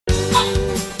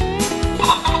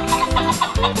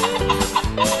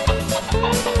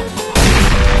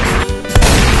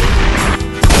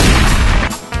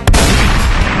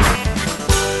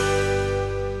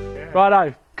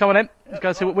Righto, come on then. Let's go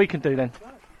and see what we can do then.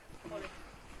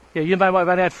 Yeah, you know what, we've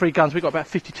only had 3 guns. We've got about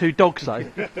 52 dogs though.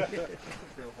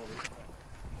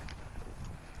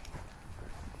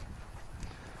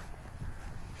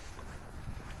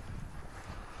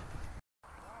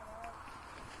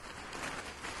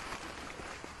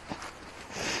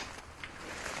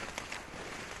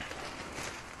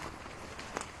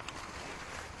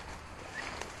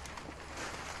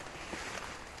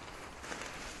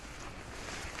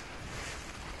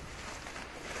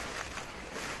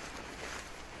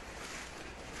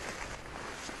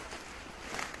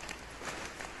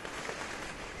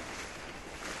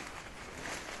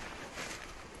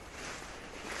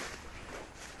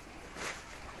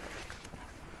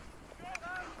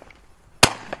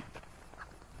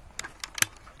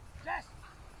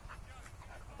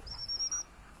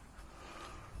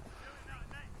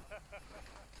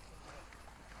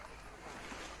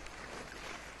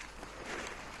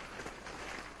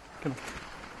 Come on.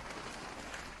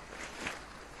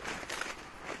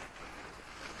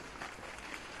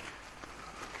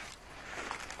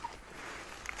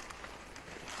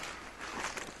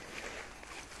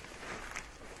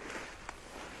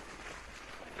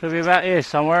 Could be about here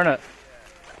somewhere, isn't it?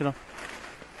 Get on.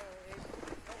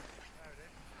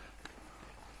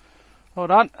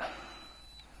 Hold on.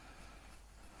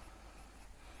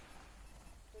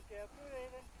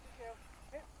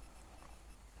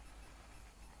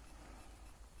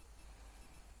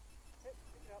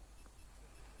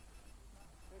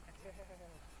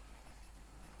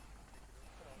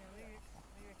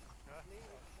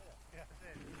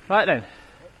 Right then.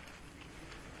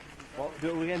 What? Do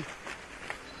it all again?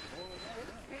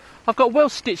 I've got well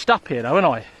stitched up here though, haven't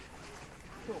I?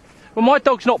 Well, my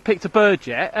dog's not picked a bird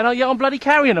yet, and I'm bloody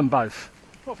carrying them both.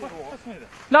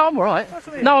 No, I'm alright.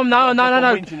 No.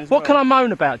 What can I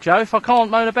moan about, Joe, if I can't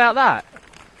moan about that?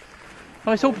 I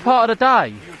mean, it's all part of the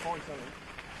day.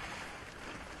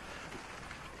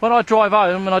 When I drive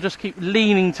home and I just keep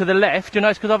leaning to the left, you know,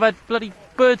 it's because I've had bloody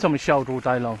birds on my shoulder all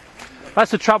day long.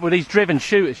 That's the trouble with these driven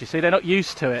shooters, you see, they're not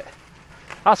used to it.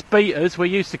 Us beaters, we're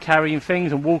used to carrying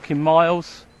things and walking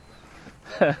miles.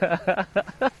 This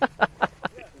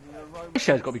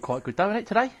show's got to be quite good, don't it,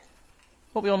 today?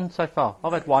 What are we on so far?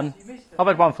 I've had 1. I've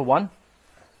had 1 for 1.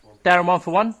 Darren 1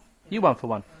 for 1. You 1 for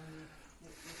 1.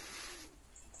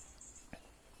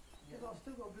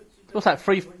 What's that,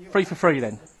 3 for 3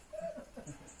 then?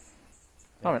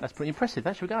 Alright, that's pretty impressive.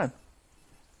 That should we go home?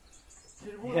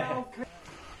 Yeah.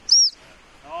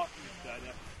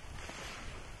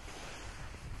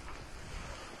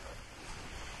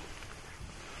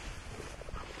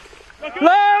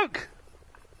 Luke!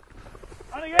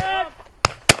 And again!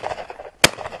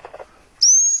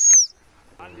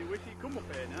 Andy, wish he'd come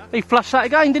up here now. He flushed that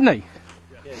again, didn't he?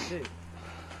 Yeah, he did.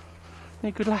 You're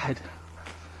a good lad.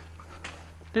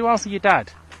 Do one for your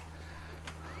dad.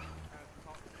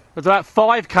 There's about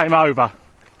 5 came over.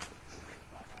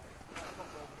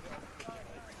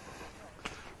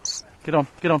 Get on,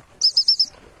 get on.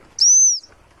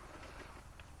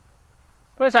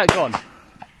 Where's that gone?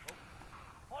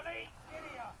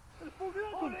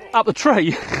 Up the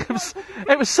tree.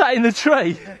 It was sat in the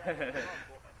tree.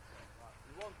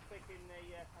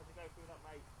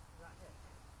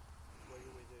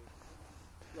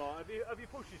 Have you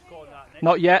pushed his corn that, Nick?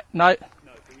 Not yet, no.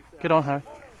 Get on, Harry.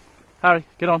 Harry,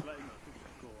 get on.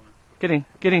 Get in,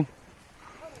 get in.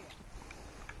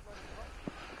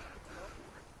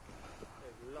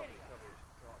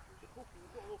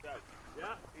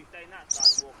 Yeah, he's staying that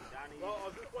side and walking down. Well,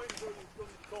 I'm just waiting for him to come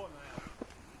to the corner now.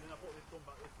 Then I put this one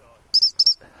back this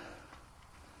side.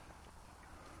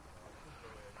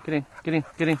 Get in, get in,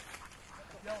 get in.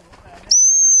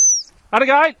 Out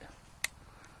again.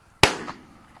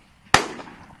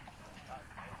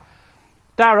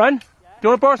 Darren, do you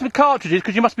want to borrow some cartridges?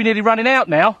 Because you must be nearly running out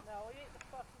now. No, I hit the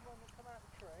fucking one that come out of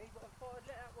the tree, but I thought I'd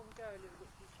let that one go a little bit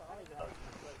too far.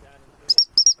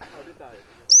 Oh, did they?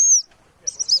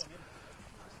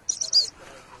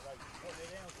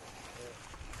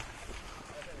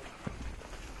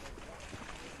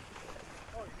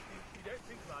 You don't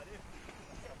think about it.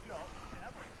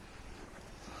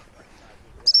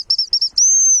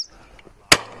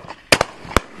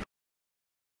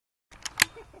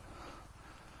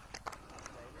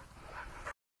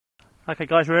 Okay,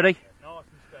 guys, ready? Nice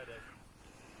and steady.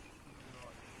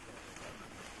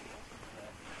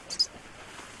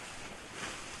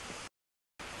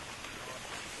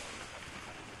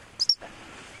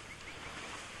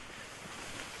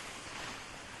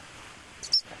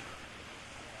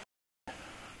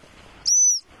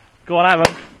 Go on, have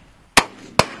 'em.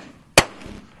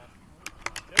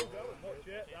 Still going, watch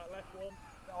it, that left one.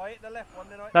 I hit the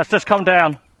That's just come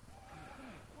down.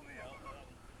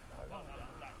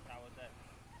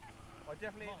 I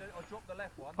dropped the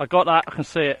left one. I got that, I can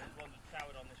see it.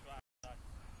 Do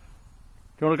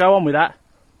you want to go on with that?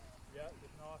 Yeah, it's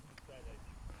nice and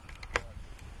steady.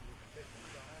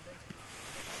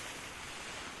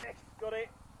 Got it.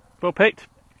 Well picked.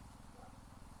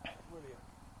 Brilliant.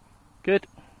 Good.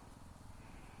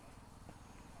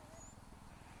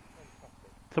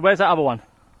 So where's that other one?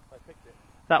 I picked it.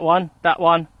 That one, that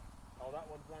one. Oh, that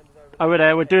one's landed Over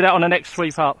there, we'll do that on the next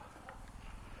sweep up.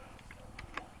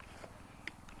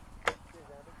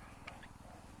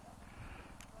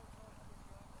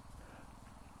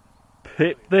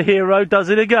 Pip the hero does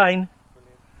it again.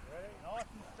 Nice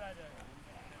and steady.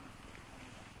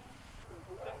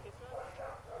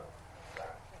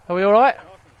 Are we alright?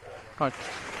 Right.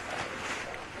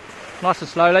 Nice and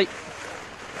slowly.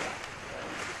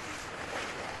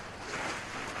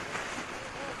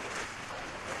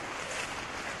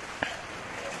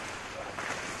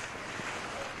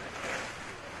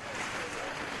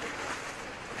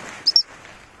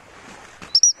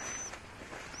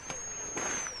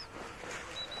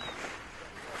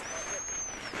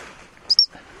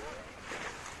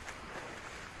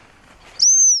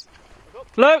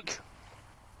 Luke!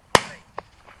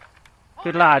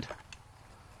 Good lad.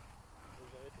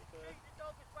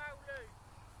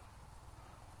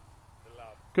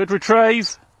 Good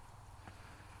retrieve.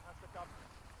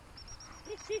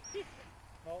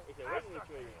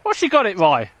 What's she got it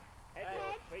by?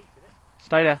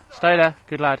 Stay there, stay there.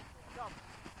 Good lad.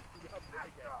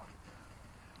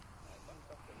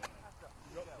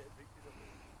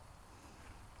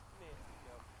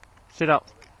 Sit up.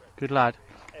 Good lad.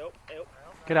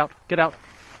 Get out, get out,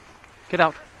 get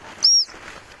out,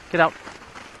 get out.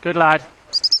 Good lad.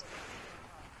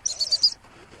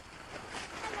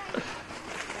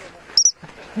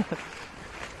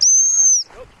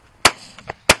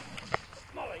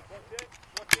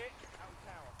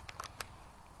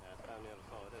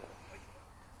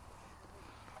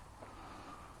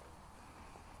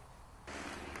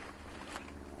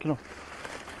 Come on.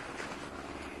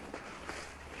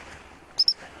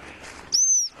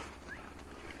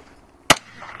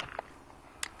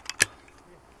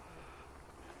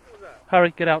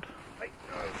 Hurry, get out.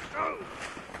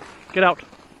 Get out.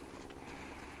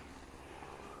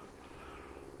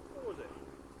 What was it?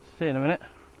 See you in a minute.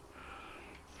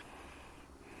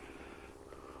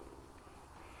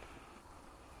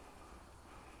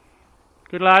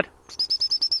 Good lad.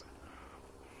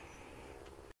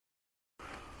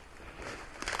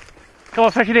 Come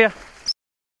on, fetch it here.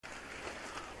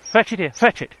 Fetch it here,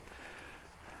 fetch it.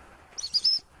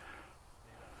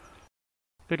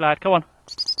 Good lad, come on.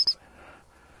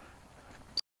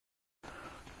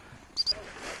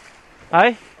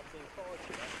 Hey?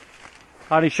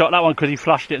 I only shot that one because he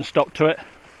flushed it and stopped to it.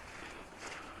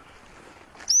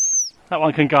 That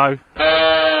one can go. What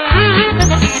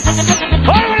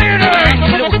are you doing,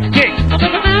 you little dick?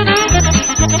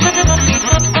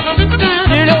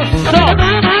 You little sod!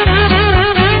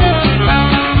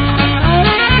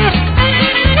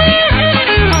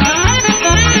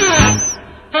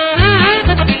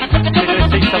 You're going to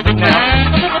see something now.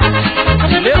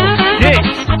 You little dick!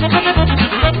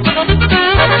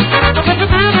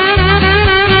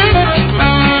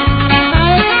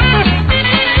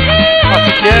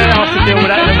 Yeah, I'll have to deal with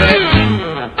that in a minute.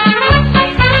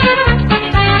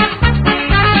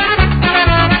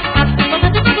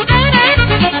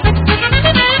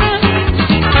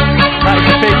 That is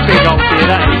a big, big old deer,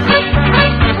 that is.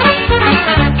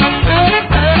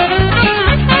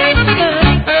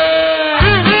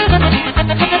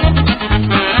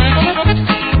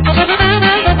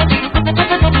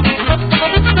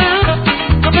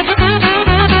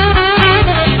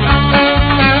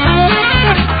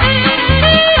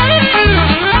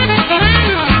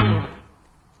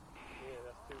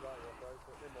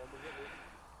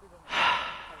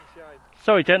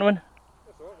 Sorry, gentlemen.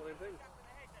 That's all right, one of them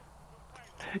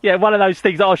things. Yeah, one of those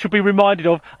things that I should be reminded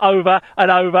of over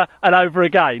and over and over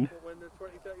again. But when the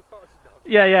 20, 30 parts is done.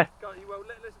 Yeah, yeah. Well,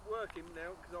 let's work him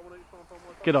now, because I want to try and find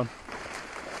my Get on.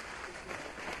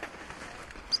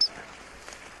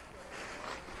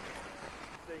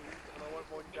 things, and I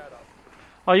won't wind your dad up.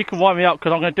 Oh, you can wind me up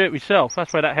because I'm going to do it myself.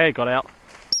 That's where that hair got out.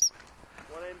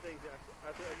 One of them things, you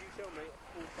tell me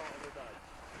all part of the day.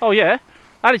 Oh, yeah.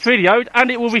 And it's videoed and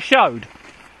it will be showed.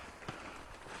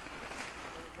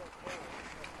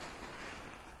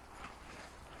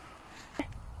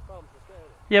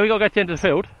 Yeah, we got to go to the end of the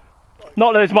field.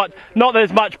 Not that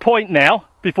there's much point now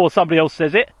before somebody else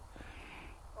says it.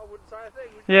 I wouldn't say a thing.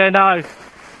 Yeah, no.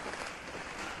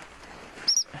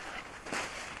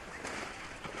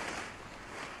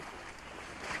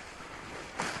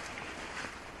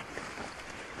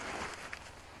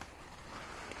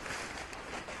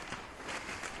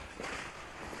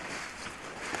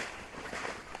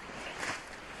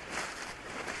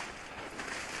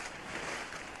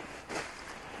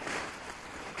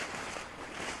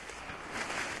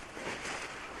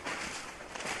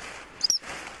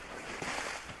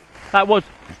 That was.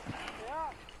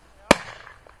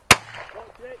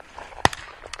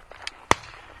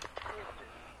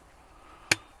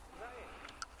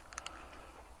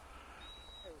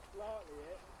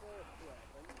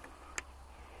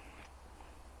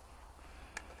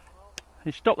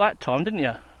 You stopped that time, didn't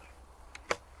you?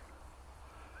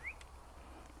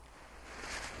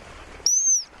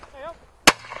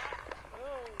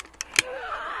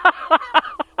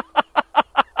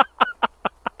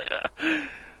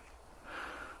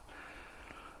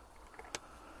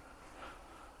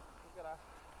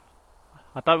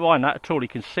 I don't mind that at all. He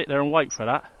can sit there and wait for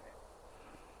that.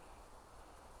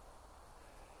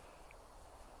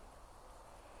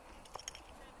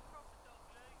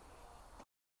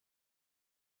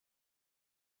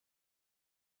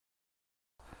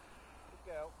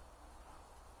 Girl.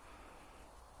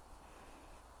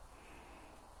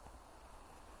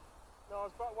 No, I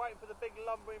was waiting for the big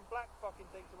lumbering black fucking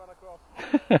thing to run across.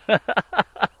 Good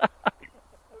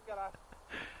girl, lass.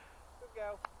 Good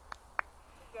girl.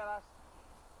 Good girl, lass.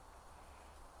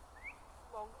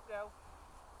 Come on, good girl.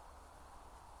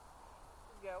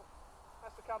 Good girl.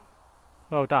 Has to come.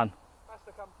 Well done. Has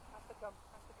to come. Has to come.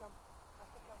 Has to come. Has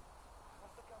to come.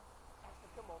 Has to come. Has to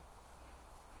come on.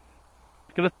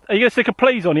 Are you going to stick a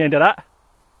please on the end of that?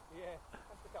 Yeah.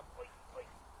 Has to come. Oi, oi.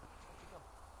 Has to come.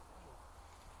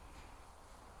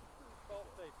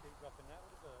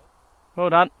 Well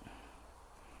done.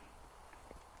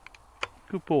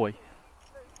 Good boy.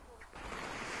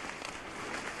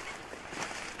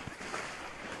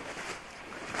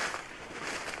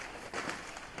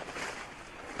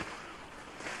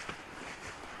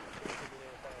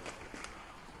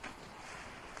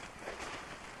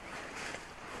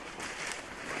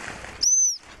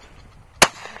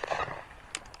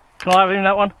 Can I have him in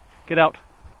that one? Get out.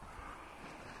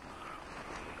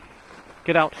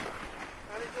 Get out.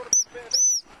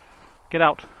 Get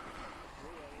out.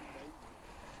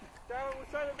 Darren, we'll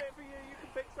save a bit for you. You can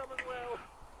pick some as well.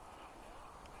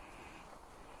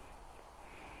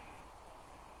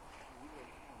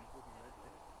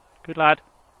 Good lad.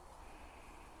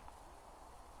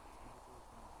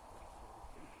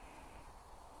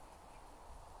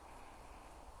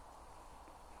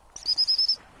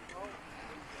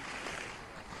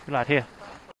 Good lad, here.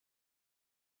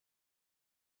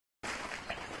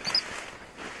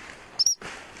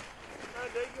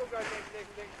 Andy, you'll go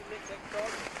next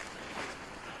time.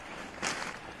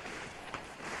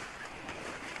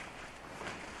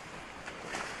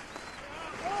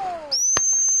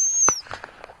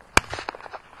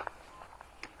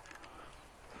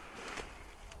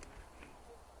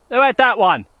 Who had that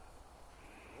one?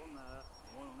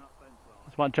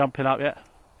 There's one jumping up yet.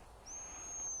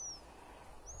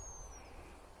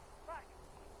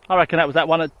 I reckon that was that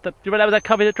one. Do you remember that was that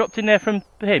covey that dropped in there from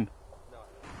him?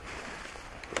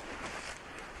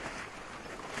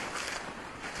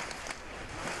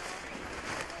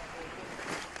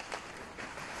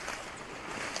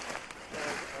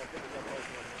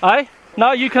 Eh?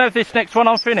 No, you can have this next one.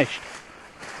 I'm finished.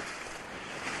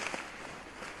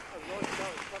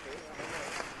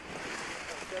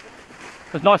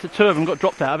 It was nice that two of them got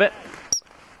dropped out of it.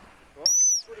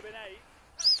 Would have been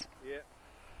 8. Yeah.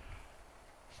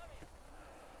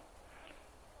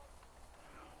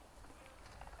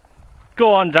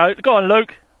 Go on,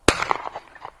 Luke.